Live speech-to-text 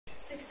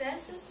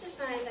Success is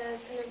defined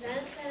as an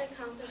event that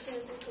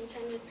accomplishes its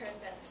intended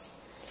purpose.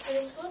 In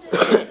a school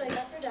district like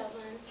Upper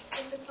Dublin,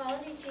 with the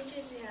quality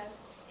teachers we have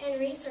and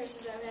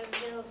resources that we have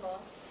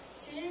available,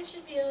 students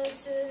should be able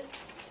to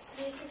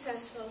be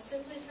successful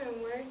simply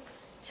from work,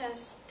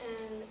 tests,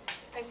 and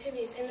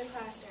activities in the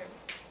classroom.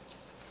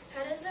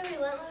 How does the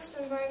relentless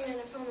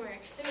bombardment of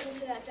homework fit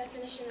into that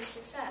definition of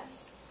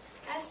success?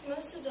 Ask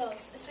most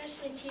adults,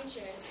 especially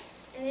teachers,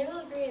 and they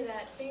will agree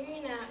that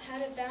figuring out how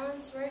to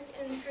balance work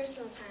and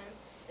personal time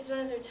is one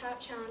of their top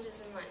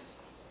challenges in life.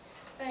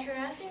 By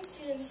harassing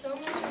students so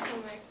much with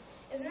homework,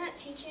 isn't that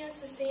teaching us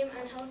the same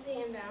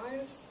unhealthy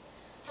imbalance?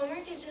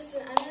 Homework is just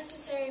an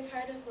unnecessary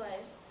part of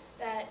life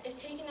that, if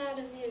taken out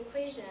of the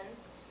equation,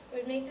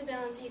 would make the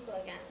balance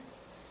equal again.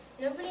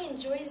 Nobody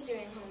enjoys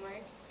doing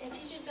homework, and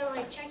teachers don't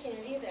like checking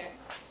it either,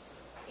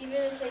 even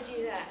if they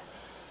do that.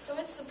 So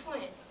what's the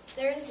point?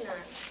 There is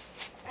none.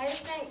 I have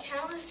spent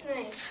countless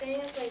nights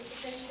staying up late to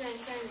finish my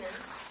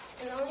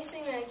assignments, and the only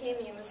thing that it gave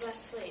me was less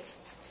sleep.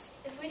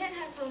 If we didn't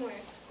have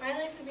homework, my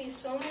life would be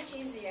so much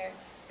easier,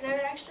 and I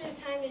would actually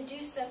have time to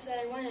do stuff that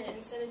I wanted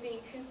instead of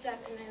being cooped up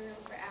in my room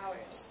for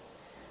hours.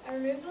 A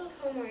removal of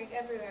homework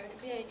everywhere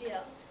would be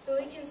ideal, but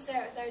we can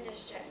start with our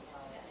district.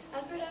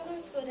 Upper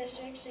Dublin School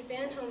District should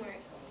ban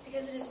homework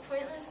because it is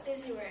pointless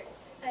busy work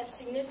that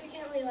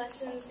significantly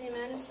lessens the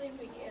amount of sleep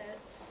we get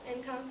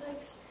and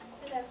conflicts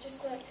with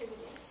after-school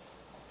activities.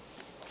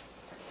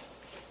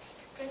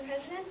 When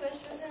President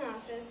Bush was in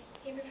office,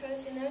 he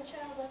proposed the No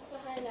Child Left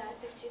Behind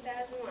Act of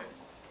 2001.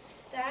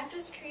 The act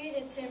was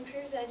created to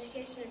improve the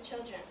education of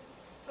children.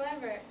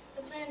 However,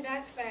 the plan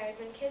backfired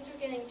when kids were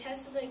getting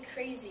tested like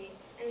crazy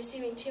and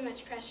receiving too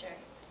much pressure.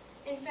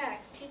 In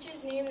fact,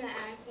 teachers named the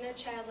act No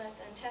Child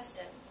Left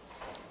Untested.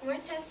 More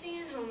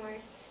testing and homework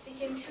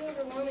became too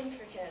overwhelming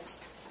for kids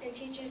and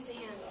teachers to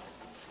handle.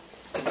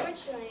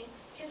 Unfortunately,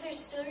 kids are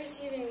still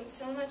receiving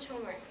so much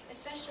homework,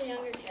 especially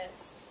younger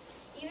kids.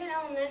 Even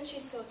elementary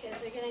school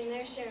kids are getting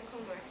their share of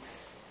homework.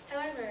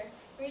 However,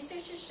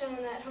 research has shown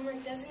that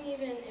homework doesn't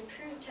even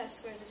improve test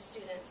scores of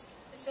students,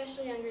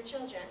 especially younger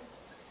children.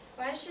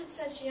 Why should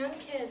such young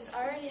kids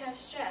already have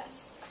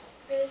stress?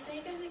 For the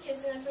sake of the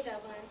kids in Upper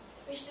Dublin,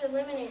 we should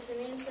eliminate the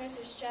main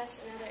source of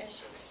stress and other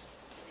issues.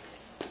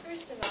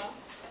 First of all,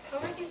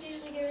 homework is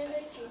usually given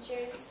by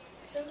teachers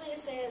simply to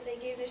say that they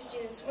gave their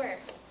students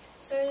work,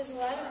 so it is a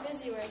lot of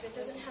busy work that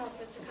doesn't help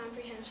with the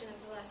comprehension of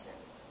the lesson.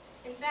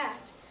 In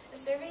fact, a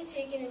survey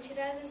taken in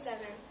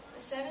 2007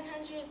 of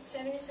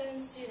 777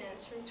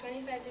 students from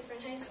 25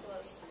 different high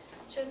schools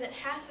showed that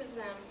half of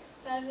them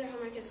thought of their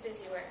homework as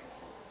busy work.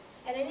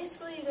 At any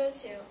school you go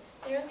to,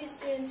 there will be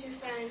students who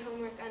find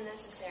homework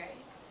unnecessary.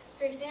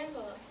 For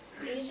example,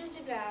 Asia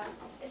Dubau,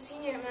 a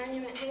senior at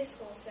Monument High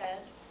School, said,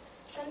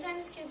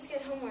 "Sometimes kids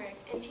get homework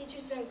and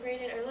teachers don't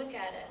grade it or look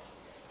at it.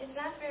 It's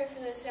not fair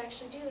for those who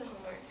actually do the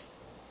homework."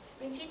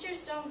 When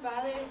teachers don't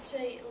bother to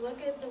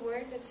look at the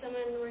work that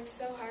someone works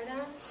so hard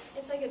on,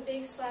 it's like a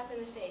big slap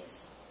in the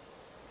face.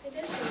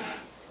 Additionally,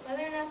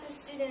 whether or not the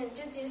student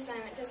did the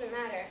assignment doesn't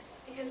matter,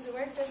 because the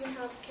work doesn't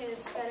help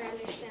kids better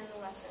understand the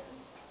lesson.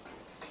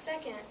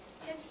 Second,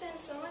 kids spend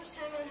so much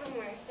time on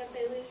homework that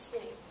they lose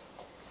sleep.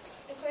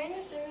 According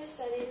to survey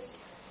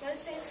studies,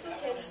 most high school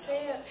kids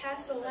stay up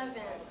past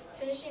 11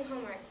 finishing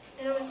homework,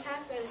 and almost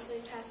half go to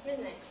sleep past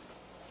midnight.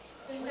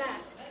 In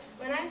fact,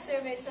 when I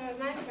surveyed some of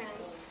my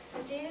friends,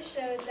 the data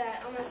showed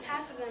that almost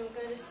half of them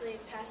go to sleep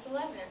past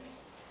 11.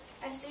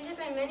 As stated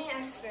by many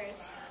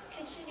experts,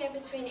 kids should get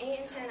between 8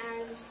 and 10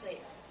 hours of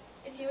sleep.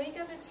 If you wake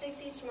up at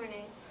 6 each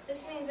morning,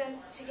 this means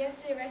that to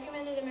get the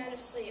recommended amount of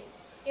sleep,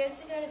 you have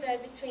to go to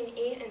bed between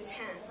 8 and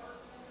 10.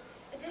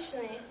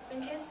 Additionally,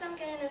 when kids don't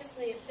get enough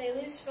sleep, they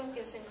lose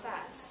focus in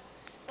class.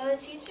 While the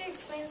teacher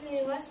explains a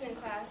new lesson in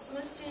class,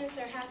 most students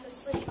are half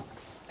asleep.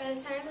 By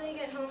the time they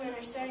get home and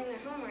are starting their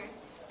homework,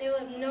 they will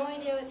have no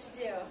idea what to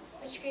do,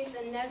 which creates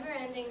a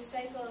never-ending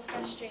cycle of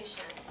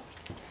frustration.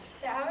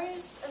 The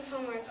hours of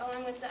homework,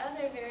 along with the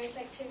other various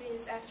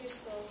activities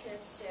after-school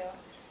kids do,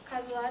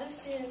 cause a lot of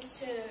students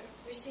to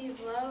receive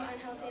low,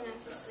 unhealthy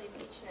amounts of sleep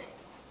each night.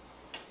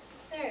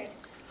 Third,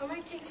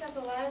 homework takes up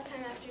a lot of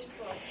time after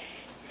school.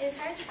 It is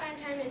hard to find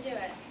time to do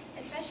it,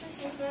 especially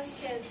since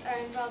most kids are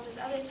involved with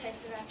other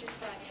types of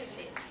after-school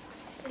activities.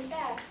 In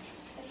fact,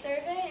 a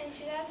survey in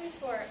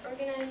 2004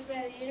 organized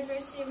by the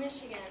University of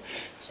Michigan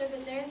showed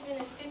that there has been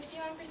a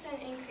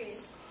 51%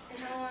 increase in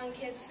how long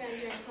kids spend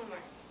during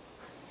homework.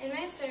 In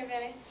my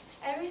survey,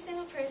 every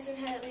single person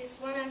had at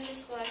least one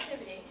after-school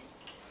activity.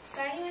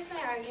 Siding with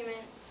my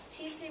argument,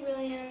 T.C.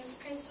 Williams'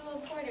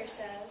 Principal Porter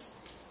says,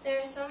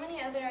 "There are so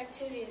many other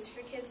activities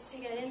for kids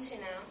to get into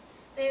now,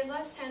 they have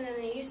less time than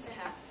they used to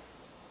have."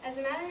 As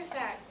a matter of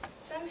fact,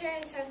 some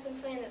parents have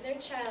complained that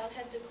their child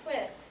had to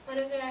quit one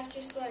of their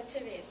after-school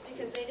activities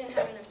because they didn't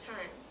have enough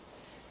time.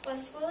 While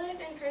school life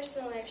and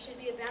personal life should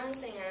be a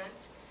balancing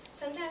act,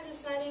 sometimes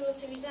it's not able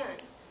to be done,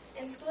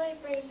 and school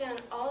life brings down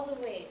all the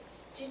weight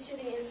due to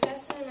the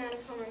incessant amount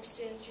of homework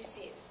students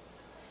receive.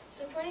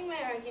 Supporting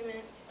my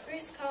argument,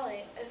 Bruce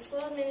Colley, a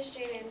school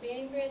administrator in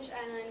Bainbridge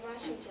Island,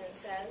 Washington,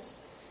 says,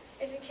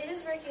 "If a kid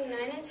is working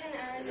 9 and 10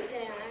 hours a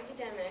day on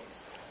academics,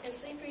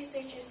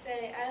 researchers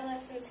say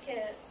adolescent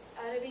kids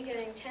ought to be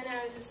getting 10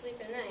 hours of sleep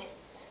a night,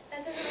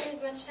 that doesn't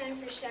leave much time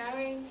for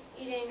showering,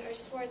 eating, or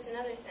sports and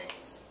other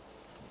things.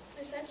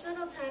 With such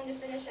little time to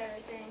finish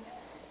everything,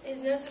 it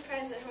is no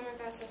surprise that homework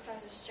also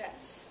causes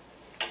stress.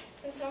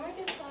 Since homework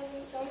is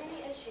causing so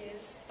many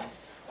issues,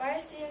 why are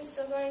students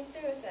still going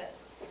through with it?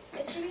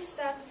 It should be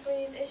stopped before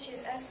these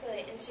issues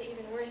escalate into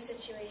even worse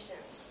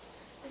situations.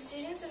 The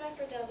students of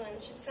Upper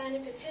Dublin should sign a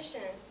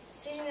petition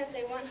stating that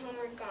they want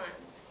homework gone.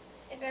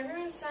 If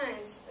everyone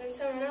signs, then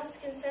someone else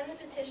can send the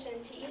petition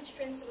to each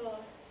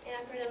principal in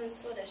Upper Dublin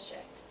School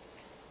District.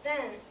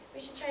 Then, we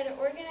should try to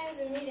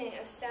organize a meeting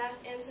of staff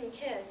and some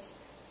kids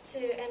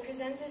and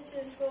present this to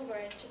the school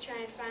board to try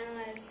and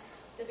finalize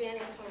the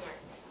banning of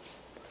homework.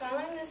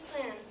 Following this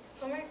plan,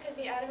 homework could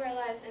be out of our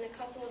lives in a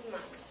couple of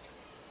months.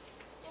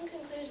 In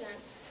conclusion,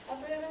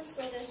 Upper Dublin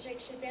School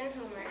District should ban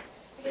homework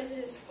because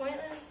it is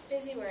pointless,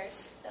 busy work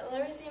that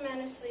lowers the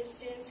amount of sleep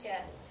students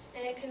get,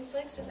 and it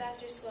conflicts with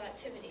after-school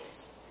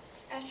activities.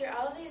 After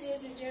all of these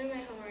years of doing my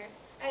homework,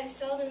 I have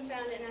seldom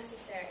found it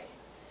necessary.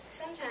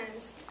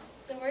 Sometimes,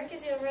 the work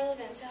is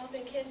irrelevant to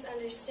helping kids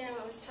understand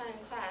what was taught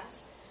in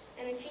class,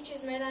 and the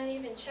teachers might not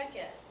even check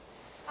it.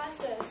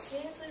 Also,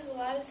 students lose a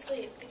lot of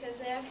sleep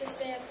because they have to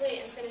stay up late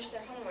and finish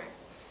their homework.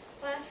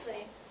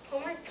 Lastly,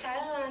 homework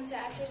piled onto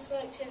after-school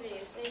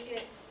activities make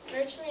it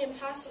virtually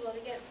impossible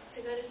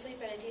to go to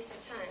sleep at a decent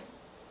time.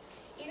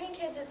 Even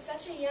kids at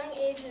such a young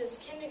age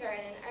as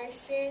kindergarten are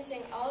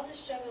experiencing all the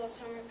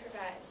struggles homework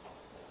provides.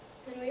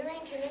 When we were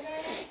in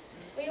kindergarten,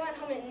 we went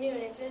home at noon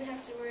and didn't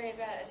have to worry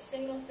about a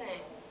single thing.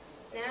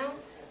 Now,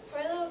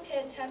 poor little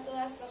kids have to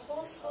last the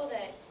whole school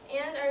day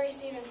and are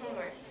receiving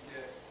homework.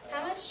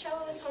 How much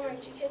trouble with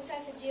homework do kids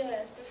have to deal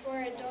with before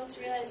adults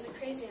realize the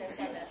craziness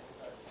of it?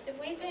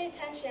 If we pay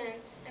attention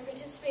and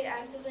participate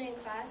actively in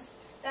class,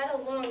 that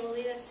alone will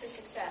lead us to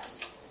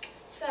success.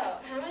 So,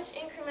 how much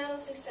incremental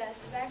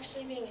success is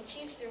actually being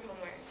achieved through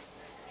homework?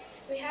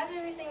 We have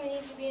everything we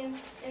need to be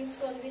in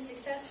school to be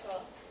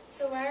successful,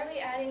 so why are we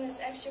adding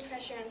this extra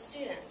pressure on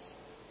students?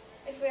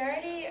 If we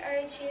already are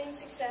achieving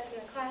success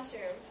in the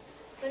classroom,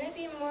 wouldn't it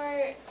be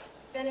more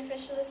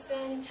beneficial to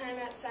spend time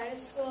outside of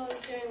school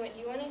doing what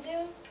you want to do?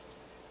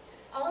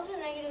 All of the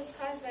negatives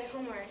caused by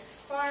homework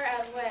far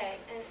outweigh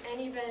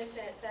any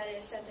benefit that it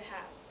is said to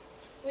have.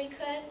 We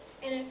could,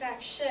 and in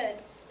fact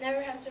should,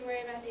 never have to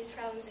worry about these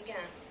problems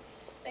again.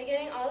 By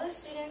getting all the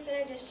students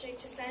in our district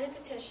to sign a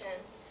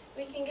petition,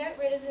 we can get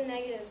rid of the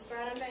negatives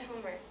brought on by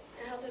homework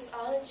and help us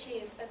all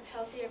achieve a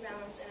healthier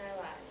balance in our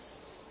lives.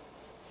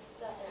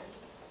 The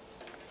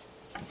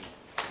end.